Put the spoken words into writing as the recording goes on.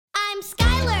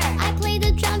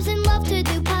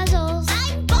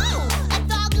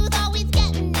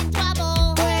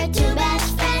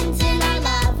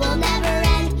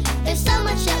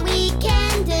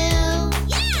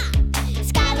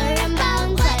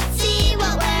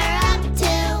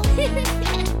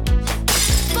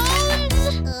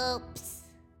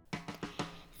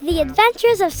The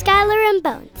Adventures of Skylar and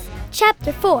Bones,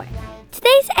 Chapter 4.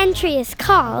 Today's entry is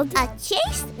called A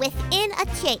Chase Within a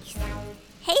Chase.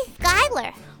 Hey,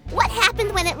 Skylar, what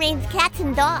happens when it rains cats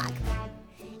and dogs?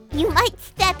 You might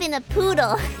step in a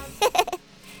poodle.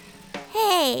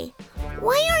 Hey,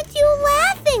 why aren't you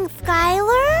laughing,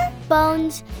 Skylar?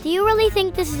 Bones, do you really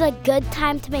think this is a good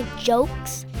time to make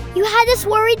jokes? You had us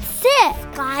worried sick.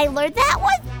 Skylar, that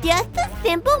was just a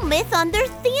simple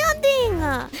misunderstanding.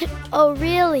 Oh,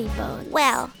 really, Bones?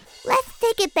 Well, let's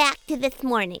take it back to this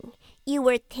morning. You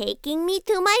were taking me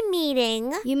to my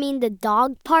meeting. You mean the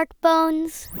dog park,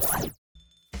 Bones?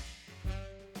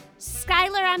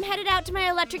 Skylar, I'm headed out to my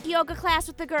electric yoga class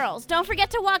with the girls. Don't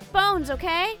forget to walk Bones,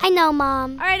 okay? I know,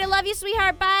 Mom. All right, I love you,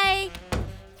 sweetheart. Bye.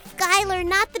 Skylar,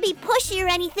 not to be pushy or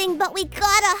anything, but we gotta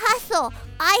hustle.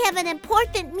 I have an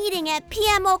important meeting at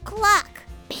PM o'clock.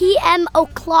 PM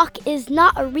o'clock is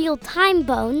not a real time,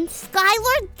 Bones.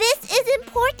 Skylar, this is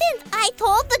important. I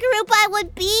told the group I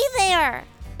would be there.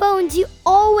 Bones, you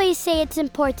always say it's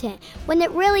important, when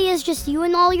it really is just you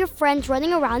and all your friends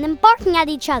running around and barking at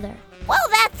each other. Well,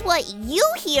 that's what you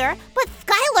hear, but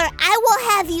Skylar, I will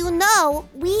have you know,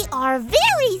 we are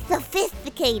very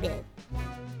sophisticated.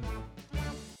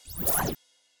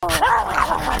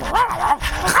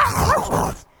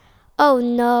 Oh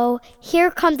no, here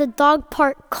come the dog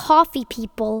park coffee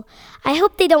people. I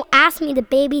hope they don't ask me to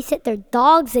babysit their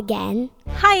dogs again.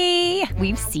 Hi!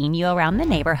 We've seen you around the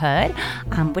neighborhood.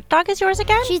 Which dog is yours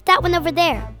again? She's that one over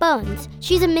there, Bones.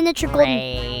 She's a miniature golden...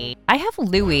 Great. I have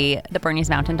Louie, the Bernese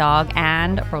Mountain Dog,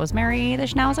 and Rosemary, the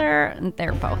Schnauzer.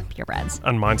 They're both purebreds.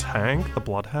 And mine's Hank, the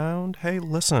Bloodhound. Hey,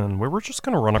 listen, we were just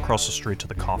gonna run across the street to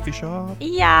the coffee shop.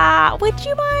 Yeah, would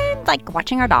you mind,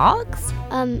 watching our dogs?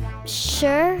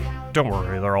 Sure. Don't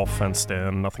worry, they're all fenced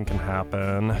in. Nothing can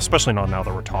happen. Especially not now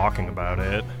that we're talking about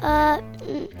it.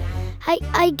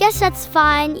 I guess that's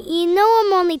fine. You know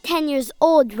I'm only 10 years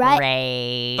old, right?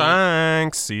 Great.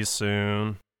 Thanks. See you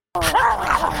soon. Okay,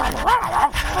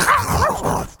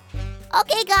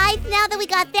 guys, now that we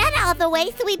got that out of the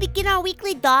way, so we begin our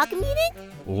weekly dog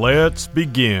meeting? Let's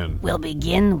begin. We'll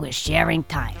begin with sharing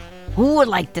time. Who would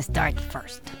like to start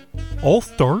first? I'll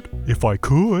start, if I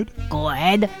could. Go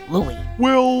ahead, Louie.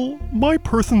 Well, my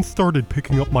person started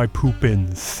picking up my poop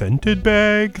in scented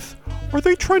bags. Are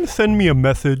they trying to send me a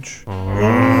message?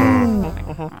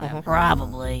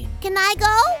 Probably. Can I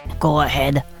go? Go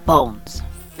ahead, Bones.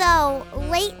 So,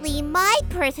 lately, my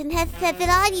person has said that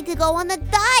I need to go on a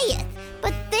diet.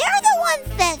 But they're the ones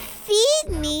that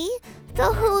feed me.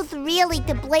 So who's really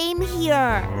to blame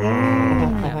here?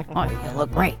 Oh, you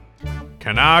look great.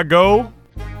 Can I go?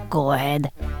 Go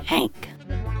ahead, Hank.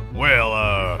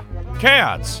 Well,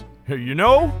 cats, you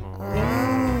know?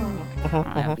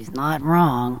 He's not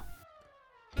wrong.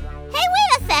 Hey,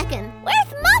 wait a second.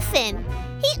 Where's Muffin?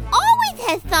 He always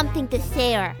has something to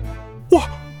share. What?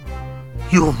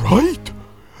 You're right.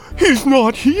 He's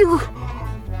not here.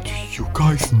 Do you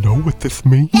guys know what this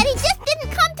means? That he just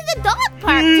didn't come to the dog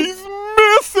park. He's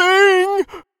missing!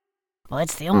 Well,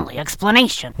 it's the only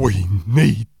explanation. We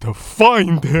need to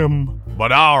find him.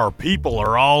 But our people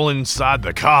are all inside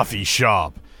the coffee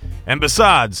shop. And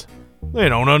besides, they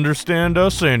don't understand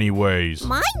us anyways.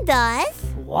 Mine does.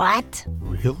 What?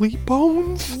 Really,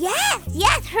 Bones?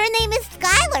 Yes, her name is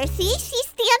Skylar. See, she's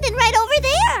standing right over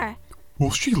there.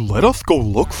 Will she let us go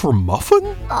look for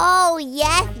Muffin? Oh,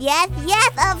 yes,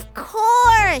 of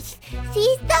course.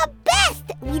 She's the best.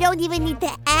 We don't even need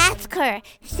to ask her.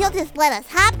 She'll just let us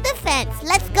hop the fence.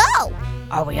 Let's go.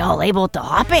 Are we all able to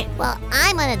hop it? Well,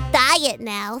 I'm on a diet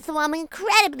now, so I'm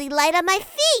incredibly light on my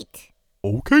feet.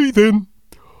 Okay, then.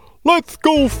 Let's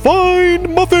go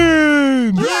find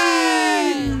Muffin!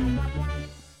 Yay!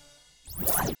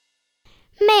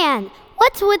 Man,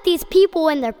 what's with these people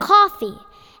and their coffee?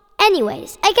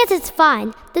 Anyways, I guess it's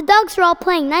fine. The dogs are all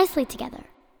playing nicely together.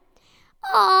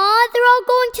 Aw, they're all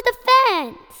going to the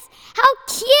fence. How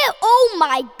cute! Oh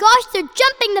my gosh, they're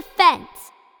jumping the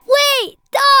fence. Wait,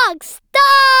 dogs,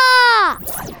 stop!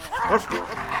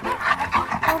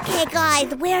 Okay,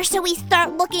 guys, where should we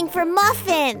start looking for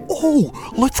Muffin? Oh,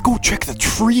 let's go check the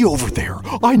tree over there.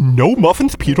 I know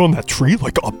Muffin's peed on that tree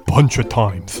like a bunch of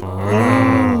times.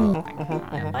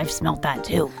 I've smelt that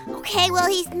too. Okay, well,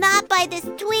 he's not by this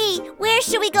tree. Where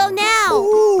should we go now?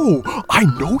 Oh, I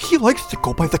know he likes to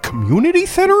go by the community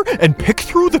center and pick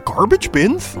through the garbage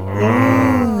bins.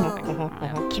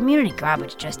 Community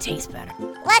garbage just tastes better.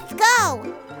 Let's go.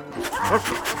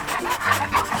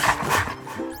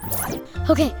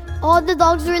 Okay, all the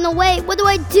dogs are in the way. What do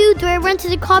I do? Do I run to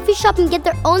the coffee shop and get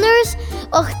their owners?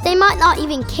 Ugh, they might not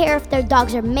even care if their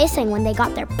dogs are missing when they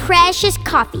got their precious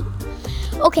coffee.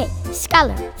 Okay,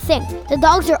 Skylar, think. The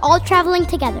dogs are all traveling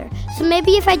together. So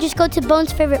maybe if I just go to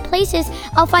Bones' favorite places,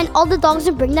 I'll find all the dogs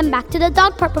and bring them back to the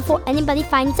dog park before anybody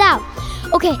finds out.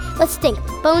 Okay, let's think.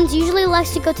 Bones usually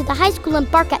likes to go to the high school and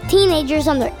bark at teenagers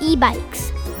on their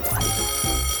e-bikes.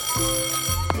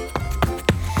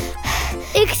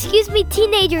 Excuse me,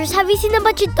 teenagers, have you seen a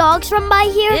bunch of dogs run by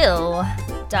here? Ew.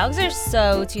 Dogs are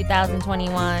so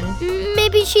 2021.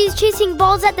 Maybe she's chasing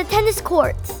balls at the tennis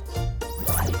courts.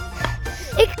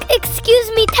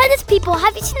 Excuse me, tennis people,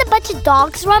 have you seen a bunch of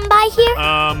dogs run by here?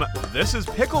 This is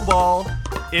pickleball.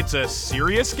 It's a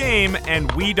serious game,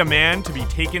 and we demand to be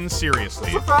taken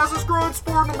seriously. It's the fastest growing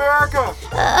sport in America.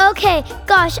 Okay,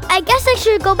 gosh, I guess I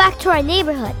should go back to our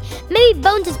neighborhood. Maybe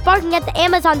Bones is barking at the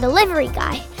Amazon delivery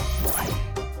guy.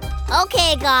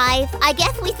 Okay, guys, I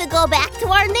guess we should go back to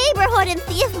our neighborhood and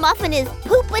see if Muffin is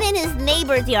pooping in his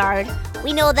neighbor's yard.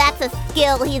 We know that's a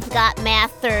skill he's got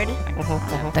mastered.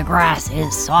 The grass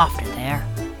is softer there.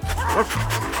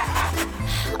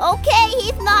 Okay,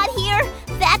 he's not here.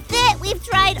 That's it. We've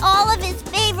tried all of his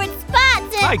favorite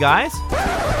spots and... Hi, guys.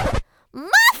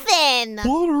 Muffin!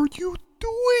 What are you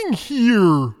doing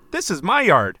here? This is my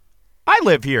yard. I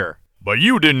live here. But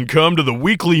you didn't come to the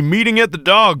weekly meeting at the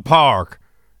dog park.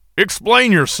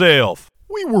 Explain yourself.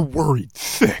 We were worried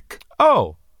sick.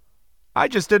 Oh, I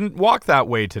just didn't walk that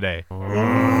way today.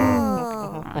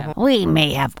 We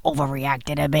may have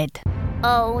overreacted a bit.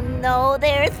 Oh no,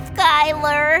 there's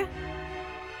Skylar.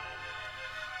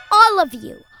 All of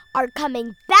you are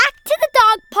coming back to the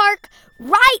dog park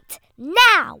right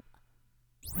now.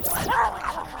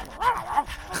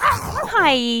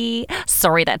 Hi.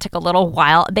 Sorry that took a little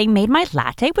while. They made my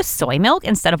latte with soy milk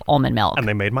instead of almond milk. And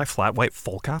they made my flat white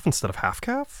full calf instead of half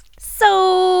calf?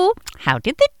 So, how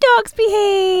did the dogs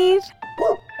behave?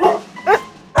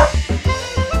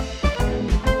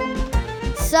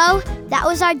 So, that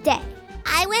was our day.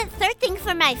 I went searching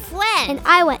for my friend. And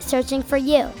I went searching for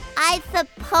you. I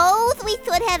suppose we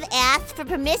should have asked for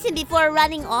permission before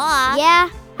running off. Yeah,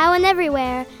 I went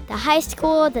everywhere. The high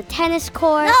school, the tennis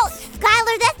court. No,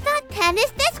 Skylar, that's not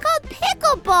tennis. That's called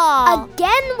pickleball.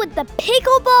 Again with the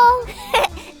pickleball?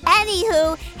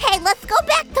 Anywho, hey, let's go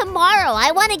back tomorrow.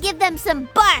 I want to give them some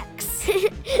barks.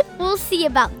 We'll see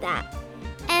about that.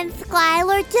 And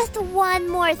Skylar, just one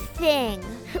more thing.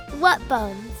 What,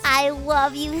 Bones? I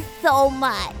love you so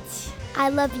much. I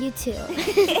love you too.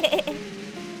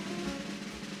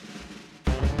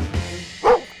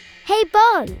 Hey,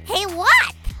 Bones. Hey,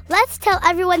 what? Let's tell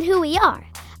everyone who we are.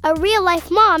 A real-life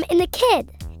mom and a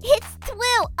kid. It's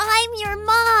true. I'm your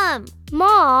mom.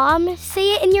 Mom,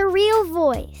 say it in your real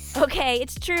voice. Okay,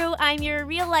 it's true. I'm your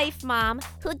real-life mom.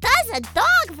 Who does a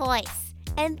dog voice.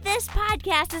 And this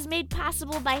podcast is made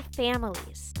possible by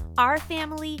families. Our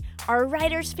family, our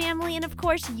writer's family, and of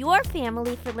course, your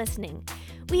family for listening.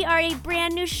 We are a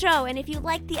brand new show, and if you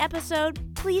liked the episode,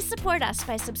 please support us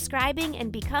by subscribing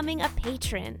and becoming a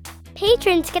patron.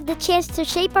 Patrons get the chance to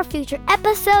shape our future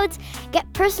episodes,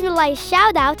 get personalized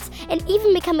shout-outs, and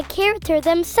even become a character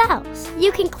themselves.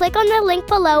 You can click on the link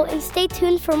below and stay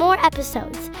tuned for more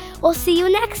episodes. We'll see you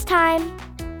next time.